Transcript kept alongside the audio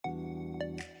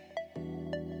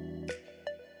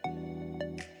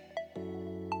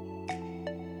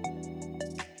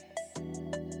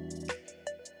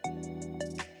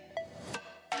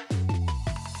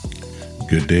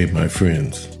Good day, my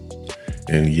friends.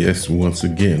 And yes, once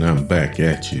again, I'm back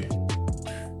at you.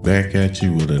 Back at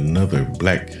you with another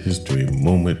Black History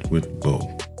Moment with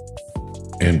Bo.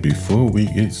 And before we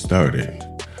get started,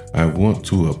 I want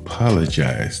to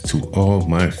apologize to all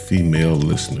my female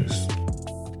listeners.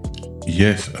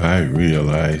 Yes, I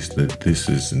realize that this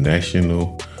is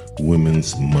National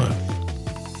Women's Month,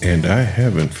 and I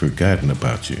haven't forgotten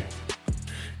about you.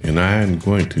 And I am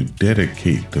going to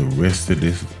dedicate the rest of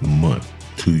this month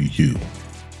to you.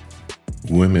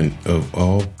 Women of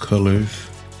all colors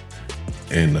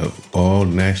and of all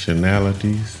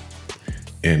nationalities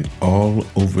and all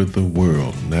over the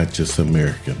world, not just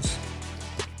Americans.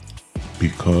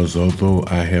 Because although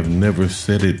I have never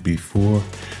said it before,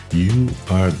 you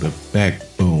are the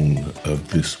backbone of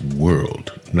this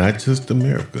world, not just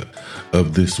America,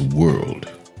 of this world.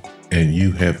 And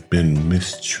you have been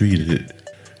mistreated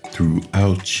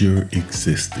throughout your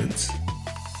existence.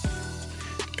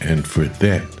 And for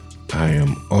that, I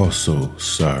am also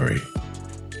sorry.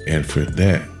 And for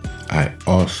that, I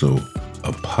also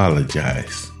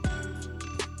apologize.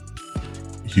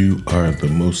 You are the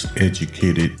most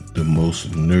educated, the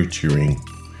most nurturing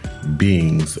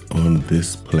beings on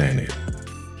this planet.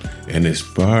 And as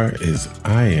far as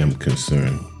I am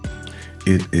concerned,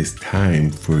 it is time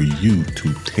for you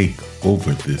to take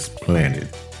over this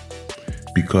planet.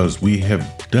 Because we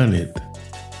have done it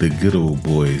the good old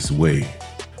boys' way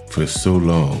for so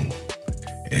long,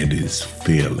 and is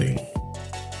failing.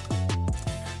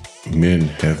 Men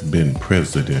have been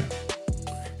president,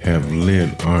 have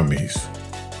led armies,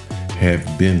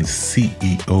 have been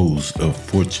CEOs of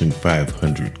Fortune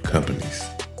 500 companies,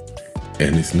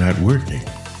 and it's not working.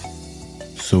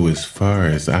 So as far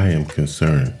as I am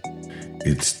concerned,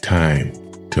 it's time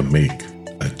to make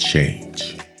a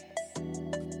change.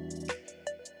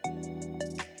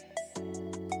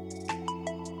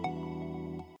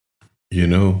 You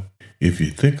know, if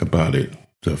you think about it,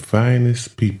 the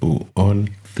finest people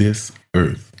on this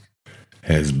earth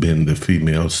has been the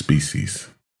female species.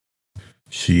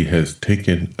 She has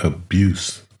taken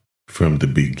abuse from the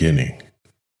beginning,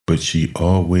 but she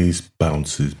always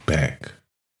bounces back.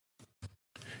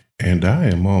 And I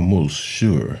am almost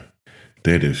sure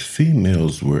that if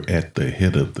females were at the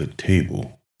head of the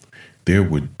table, there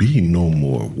would be no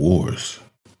more wars.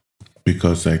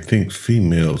 Because I think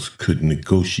females could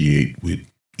negotiate with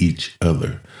each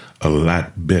other a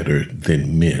lot better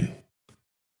than men.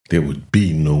 There would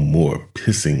be no more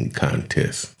pissing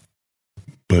contests.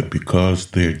 But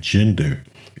because their gender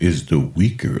is the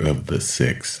weaker of the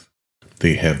sex,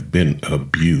 they have been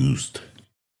abused.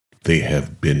 They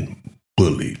have been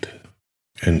bullied.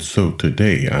 And so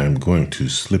today I'm going to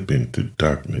slip into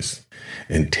darkness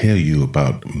and tell you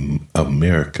about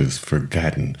America's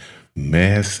forgotten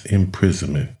mass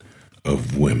imprisonment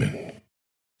of women.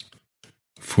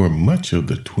 For much of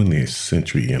the 20th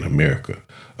century in America,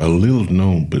 a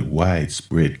little-known but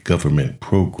widespread government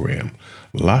program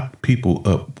locked people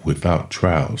up without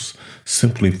trials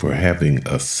simply for having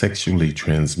a sexually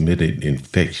transmitted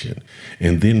infection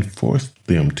and then forced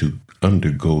them to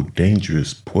undergo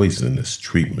dangerous poisonous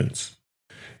treatments.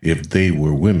 If they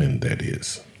were women, that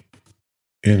is.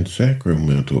 In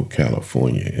Sacramento,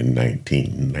 California in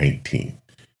 1919,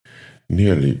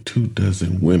 nearly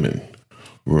 24 women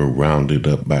were rounded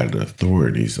up by the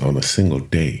authorities on a single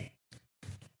day.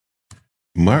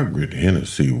 Margaret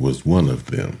Hennessy was one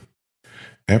of them.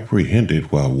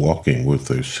 Apprehended while walking with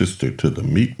her sister to the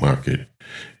meat market,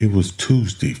 it was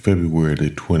Tuesday, February the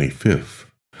 25th,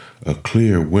 a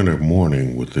clear winter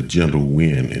morning with a gentle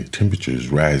wind and temperatures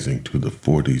rising to the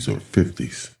 40s or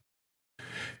 50s.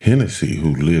 Hennessy,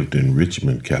 who lived in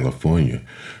Richmond, California,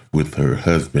 with her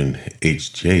husband,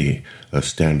 H.J., a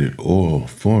Standard Oil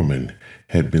foreman,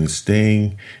 had been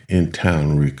staying in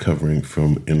town recovering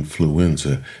from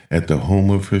influenza at the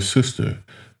home of her sister,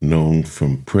 known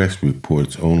from press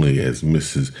reports only as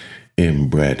Mrs. M.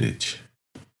 Bradich.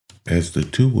 As the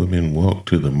two women walked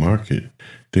to the market,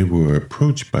 they were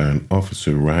approached by an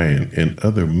Officer Ryan and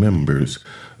other members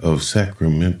of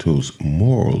Sacramento's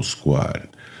Moral Squad,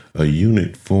 a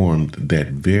unit formed that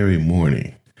very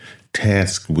morning,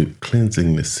 tasked with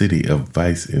cleansing the city of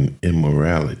vice and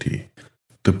immorality.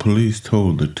 The police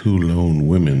told the two lone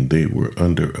women they were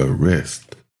under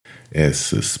arrest as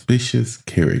suspicious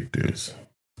characters.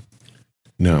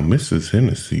 Now, Mrs.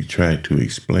 Hennessy tried to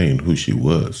explain who she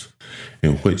was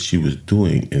and what she was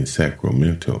doing in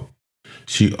Sacramento.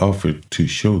 She offered to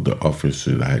show the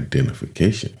officer's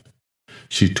identification.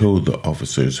 She told the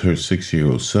officers her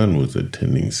 6-year-old son was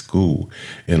attending school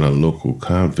in a local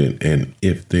convent, and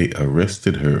if they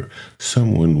arrested her,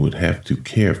 someone would have to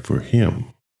care for him.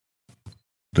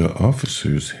 The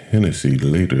officers, Hennessy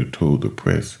later told the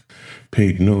press,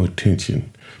 paid no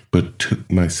attention but took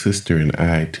my sister and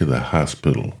I to the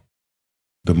hospital.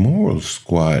 The Moral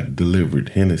Squad delivered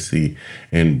Hennessy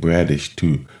and Bradish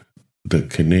to the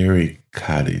Canary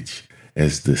Cottage,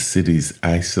 as the city's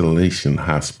isolation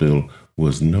hospital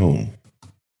was known.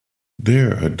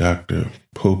 There, a doctor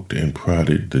poked and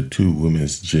prodded the two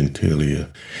women's genitalia,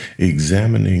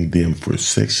 examining them for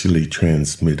sexually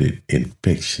transmitted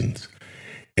infections,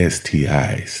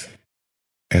 STIs.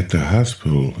 At the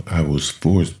hospital, I was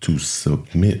forced to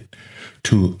submit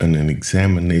to an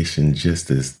examination just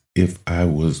as if I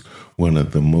was one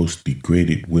of the most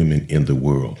degraded women in the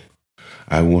world.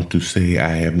 I want to say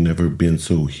I have never been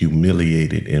so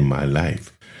humiliated in my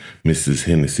life, Mrs.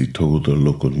 Hennessy told the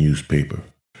local newspaper.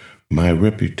 My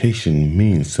reputation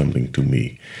means something to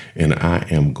me, and I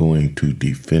am going to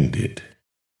defend it.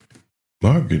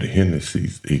 Margaret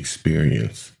Hennessy's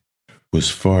experience was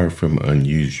far from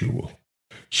unusual.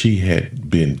 She had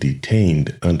been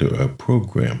detained under a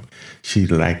program she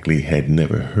likely had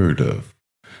never heard of,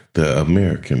 the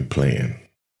American Plan.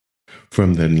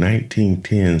 From the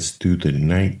 1910s through the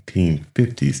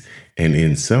 1950s, and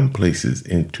in some places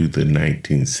into the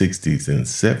 1960s and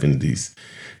 70s,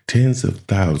 tens of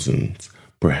thousands,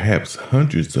 perhaps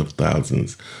hundreds of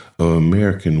thousands of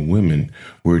American women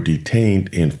were detained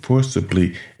and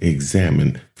forcibly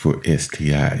examined for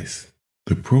STIs.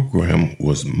 The program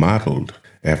was modeled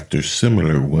after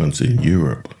similar ones in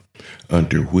Europe,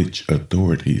 under which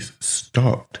authorities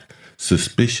stalked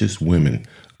suspicious women,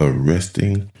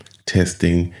 arresting,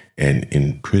 testing, and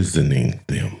imprisoning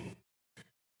them.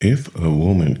 If a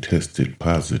woman tested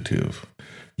positive,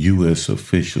 U.S.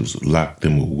 officials locked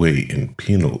them away in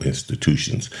penal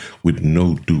institutions with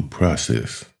no due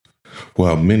process.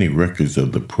 While many records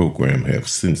of the program have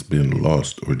since been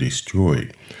lost or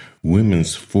destroyed,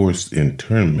 women's forced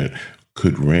internment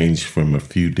could range from a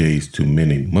few days to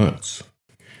many months.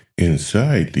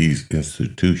 Inside these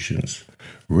institutions,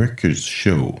 records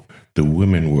show the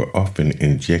women were often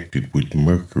injected with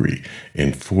mercury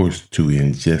and forced to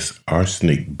ingest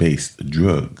arsenic-based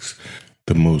drugs,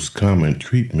 the most common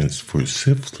treatments for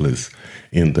syphilis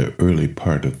in the early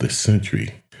part of the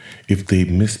century. If they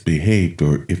misbehaved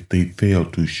or if they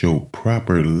failed to show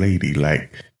proper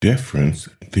ladylike deference,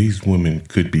 these women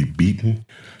could be beaten,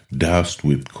 doused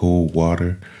with cold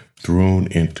water, thrown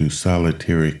into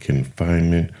solitary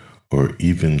confinement, or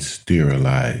even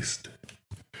sterilized.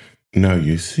 Now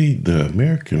you see, the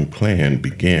American Plan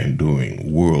began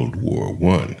during World War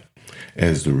I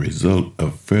as the result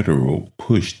of federal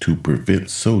push to prevent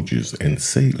soldiers and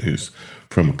sailors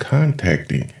from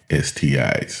contacting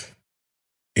STIs.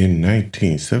 In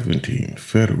 1917,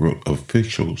 federal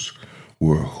officials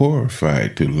were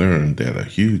horrified to learn that a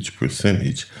huge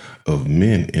percentage of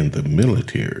men in the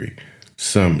military,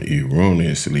 some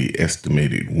erroneously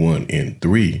estimated 1 in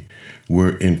 3,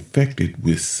 were infected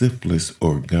with syphilis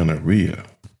or gonorrhea.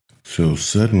 So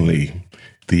suddenly,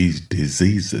 these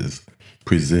diseases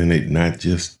presented not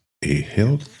just a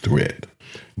health threat,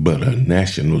 but a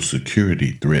national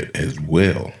security threat as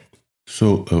well.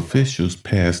 So officials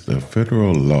passed a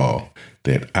federal law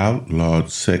that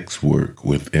outlawed sex work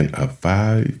within a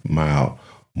 5-mile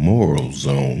moral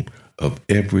zone of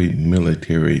every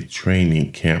military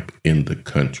training camp in the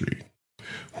country.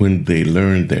 When they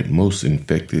learned that most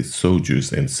infected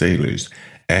soldiers and sailors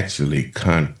actually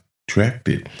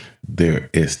contracted their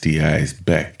STIs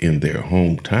back in their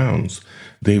hometowns,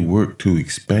 they worked to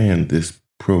expand this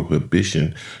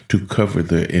prohibition to cover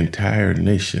the entire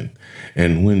nation.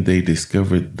 And when they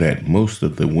discovered that most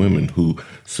of the women who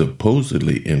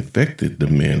supposedly infected the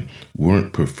men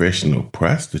weren't professional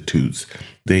prostitutes,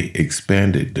 they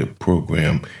expanded the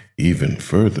program even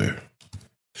further.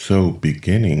 So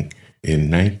beginning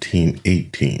in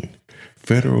 1918,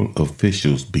 federal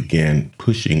officials began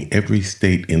pushing every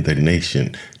state in the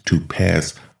nation to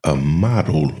pass a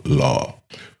model law,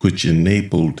 which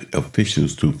enabled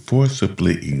officials to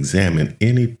forcibly examine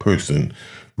any person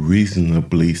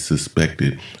reasonably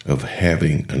suspected of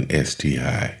having an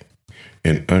STI.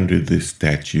 And under this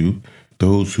statute,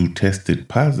 those who tested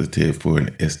positive for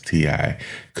an STI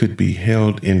could be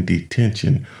held in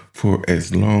detention for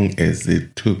as long as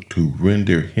it took to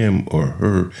render him or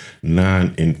her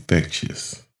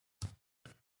non-infectious.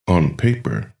 On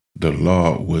paper, the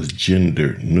law was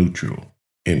gender neutral.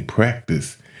 In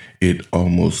practice, it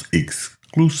almost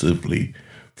exclusively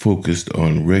focused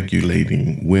on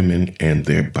regulating women and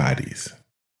their bodies.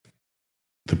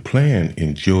 The plan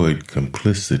enjoyed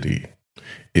complicity,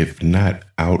 if not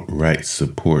outright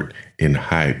support, in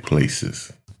high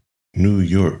places. New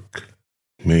York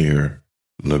Mayor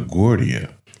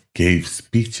LaGuardia gave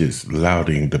speeches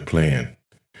lauding the plan.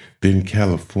 Then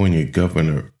California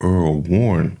Governor Earl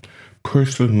Warren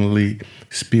personally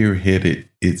spearheaded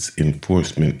its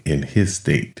enforcement in his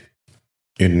state.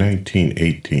 In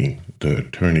 1918, the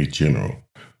Attorney General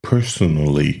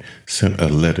personally sent a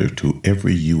letter to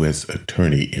every U.S.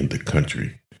 attorney in the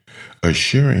country,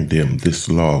 assuring them this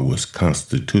law was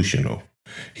constitutional.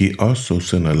 He also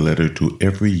sent a letter to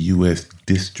every U.S.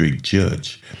 district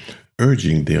judge,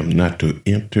 urging them not to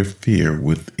interfere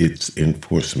with its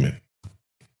enforcement.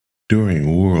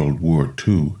 During World War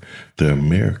II, the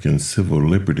American Civil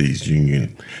Liberties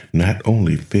Union not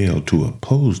only failed to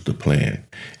oppose the plan,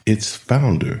 its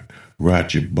founder,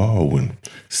 Roger Baldwin,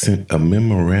 sent a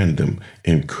memorandum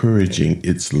encouraging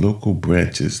its local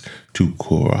branches to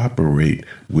cooperate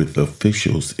with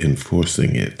officials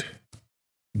enforcing it.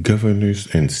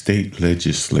 Governors and state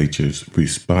legislatures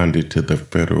responded to the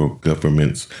federal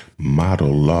government's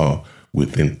model law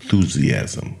with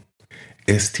enthusiasm.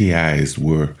 STIs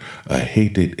were a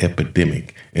hated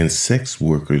epidemic, and sex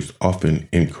workers, often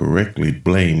incorrectly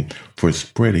blamed for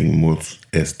spreading most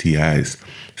STIs,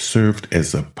 served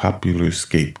as a popular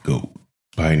scapegoat.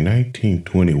 By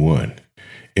 1921,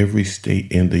 every state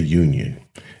in the Union,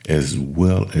 as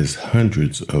well as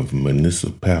hundreds of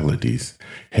municipalities,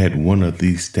 had one of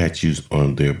these statutes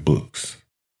on their books.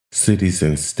 Cities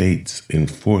and states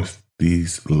enforced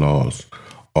these laws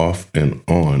off and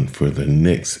on for the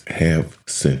next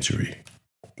half-century.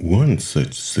 One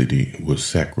such city was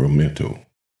Sacramento.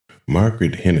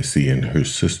 Margaret Hennessy and her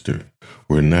sister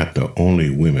were not the only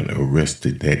women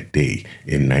arrested that day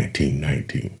in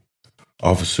 1919.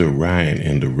 Officer Ryan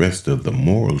and the rest of the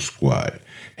Moral Squad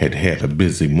had had a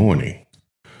busy morning.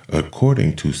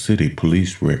 According to city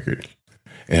police records,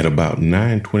 at about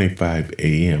 9:25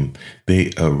 a.m.,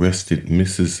 they arrested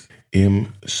Mrs.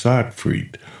 M.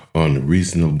 Sodfried on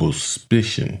reasonable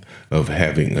suspicion of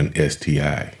having an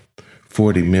STI.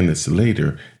 40 minutes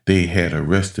later, they had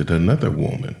arrested another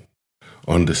woman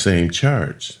on the same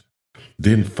charge.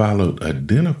 Then followed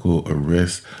identical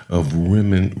arrests of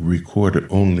women recorded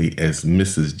only as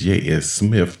Mrs. J.S.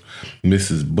 Smith,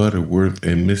 Mrs. Butterworth,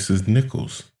 and Mrs.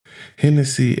 Nichols.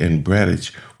 Hennessy and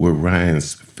Bradich were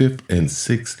Ryan's fifth and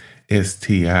sixth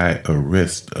STI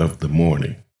arrests of the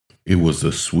morning. It was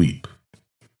a sweep.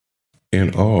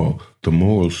 In all, the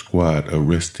Moral Squad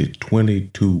arrested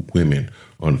 22 women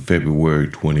on February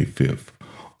 25th,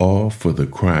 all for the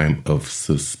crime of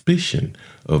suspicion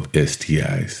of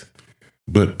STIs.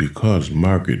 But because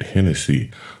Margaret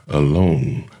Hennessy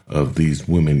alone of these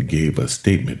women gave a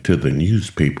statement to the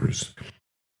newspapers,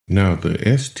 now the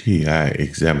STI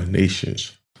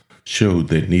examinations showed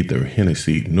that neither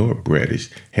Hennessy nor Bradish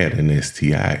had an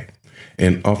STI,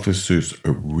 and officers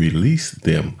released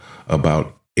them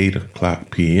about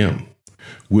 8:00 p.m.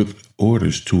 with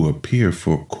orders to appear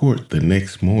for court the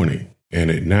next morning. And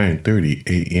at 9:30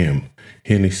 a.m.,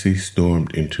 Hennessy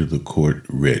stormed into the court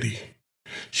ready.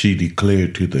 She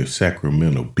declared to the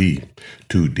Sacramento Bee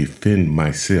to defend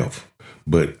myself,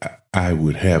 but I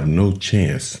would have no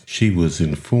chance. She was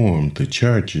informed the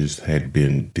charges had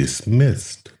been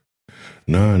dismissed.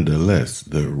 Nonetheless,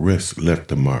 the arrest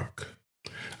left a mark.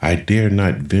 I dare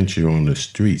not venture on the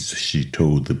streets, she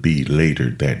told the Bee later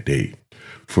that day,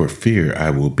 for fear I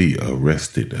will be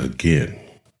arrested again.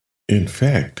 In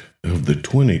fact, of the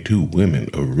 22 women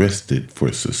arrested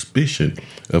for suspicion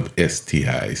of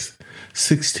STIs,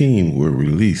 16 were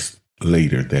released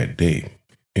later that day,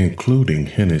 including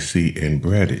Hennessy and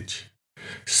Bradich.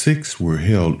 6 were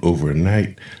held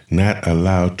overnight, not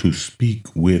allowed to speak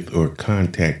with or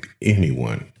contact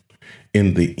anyone.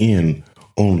 In the end,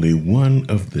 only one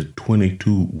of the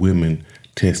 22 women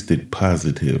tested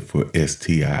positive for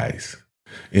STIs.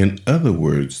 In other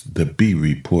words, the Bee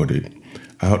reported,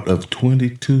 out of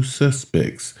 22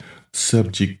 suspects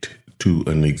subject to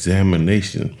an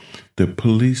examination, the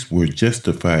police were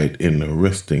justified in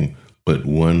arresting but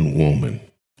one woman.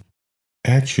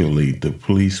 Actually, the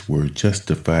police were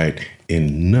justified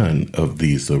in none of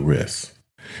these arrests.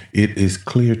 It is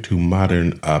clear to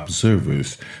modern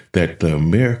observers that the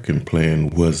American plan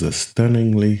was a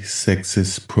stunningly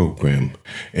sexist program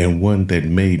and one that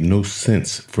made no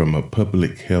sense from a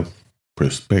public health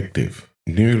perspective.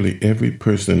 Nearly every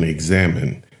person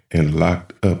examined and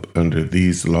locked up under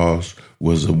these laws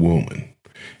was a woman,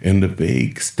 and the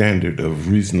vague standard of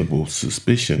reasonable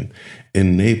suspicion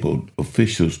enabled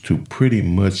officials to pretty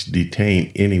much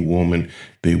detain any woman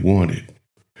they wanted.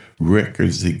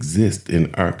 Records exist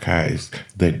in archives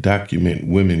that document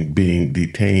women being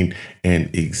detained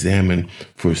and examined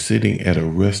for sitting at a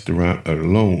restaurant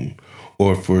alone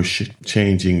or for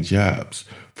changing jobs,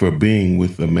 for being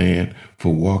with a man,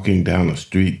 for walking down the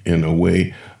street in a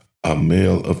way a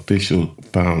male official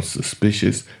found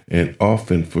suspicious, and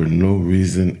often for no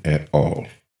reason at all.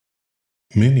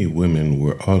 Many women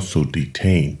were also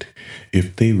detained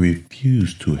if they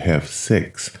refused to have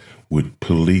sex with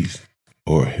police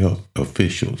or health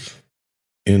officials.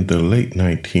 In the late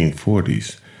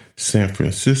 1940s, San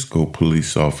Francisco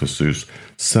police officers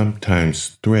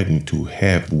sometimes threatened to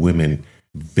have women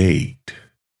vagued,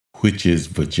 which is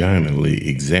vaginally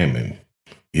examined,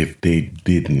 if they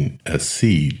didn't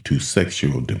accede to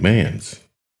sexual demands.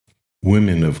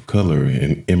 Women of color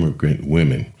and immigrant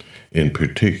women, in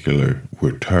particular,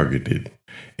 were targeted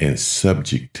and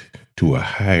subject to a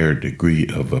higher degree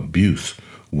of abuse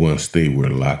once they were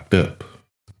locked up.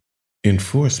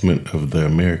 Enforcement of the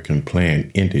American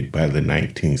Plan ended by the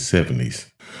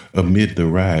 1970s. Amid the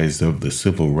rise of the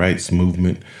civil rights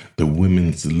movement, the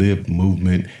women's lib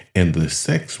movement, and the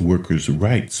sex workers'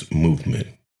 rights movement.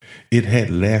 It had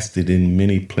lasted in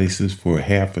many places for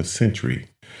half a century,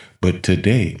 but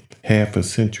today, half a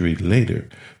century later,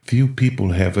 few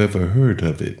people have ever heard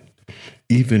of it.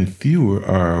 Even fewer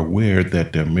are aware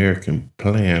that the American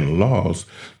Plan laws,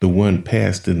 the one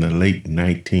passed in the late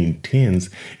 1910s,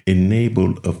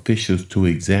 enabled officials to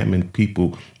examine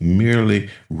people merely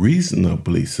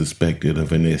reasonably suspected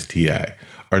of an STI,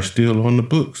 are still on the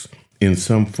books in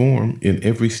some form in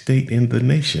every state in the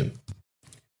nation.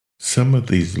 Some of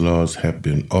these laws have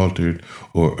been altered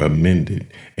or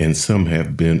amended, and some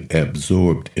have been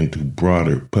absorbed into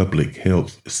broader public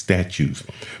health statutes,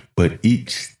 but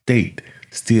each state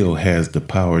still has the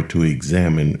power to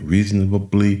examine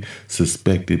reasonably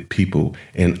suspected people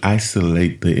and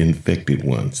isolate the infected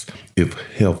ones if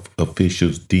health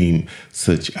officials deem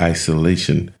such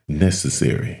isolation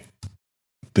necessary.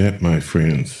 That, my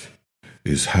friends,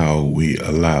 is how we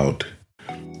allowed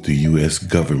the U.S.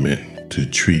 government to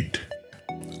treat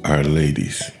our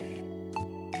ladies.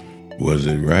 Was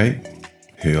it right?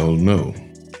 Hell no.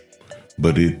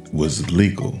 But it was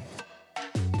legal.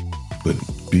 But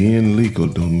being legal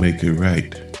don't make it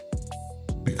right.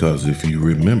 Because if you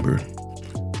remember,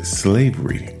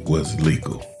 slavery was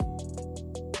legal.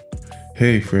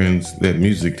 Hey friends, that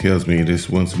music tells me this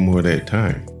once more that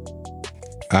time.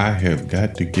 I have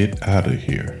got to get out of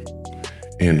here.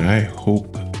 And I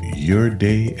hope your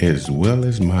day as well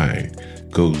as mine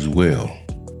goes well.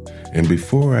 And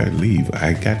before I leave,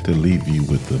 I got to leave you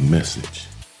with a message.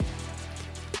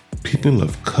 People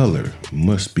of color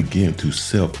must begin to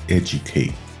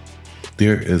self-educate.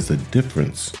 There is a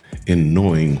difference in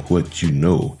knowing what you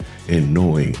know and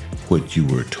knowing what you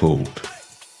were told.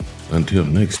 Until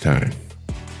next time,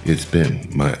 it's been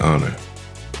my honor.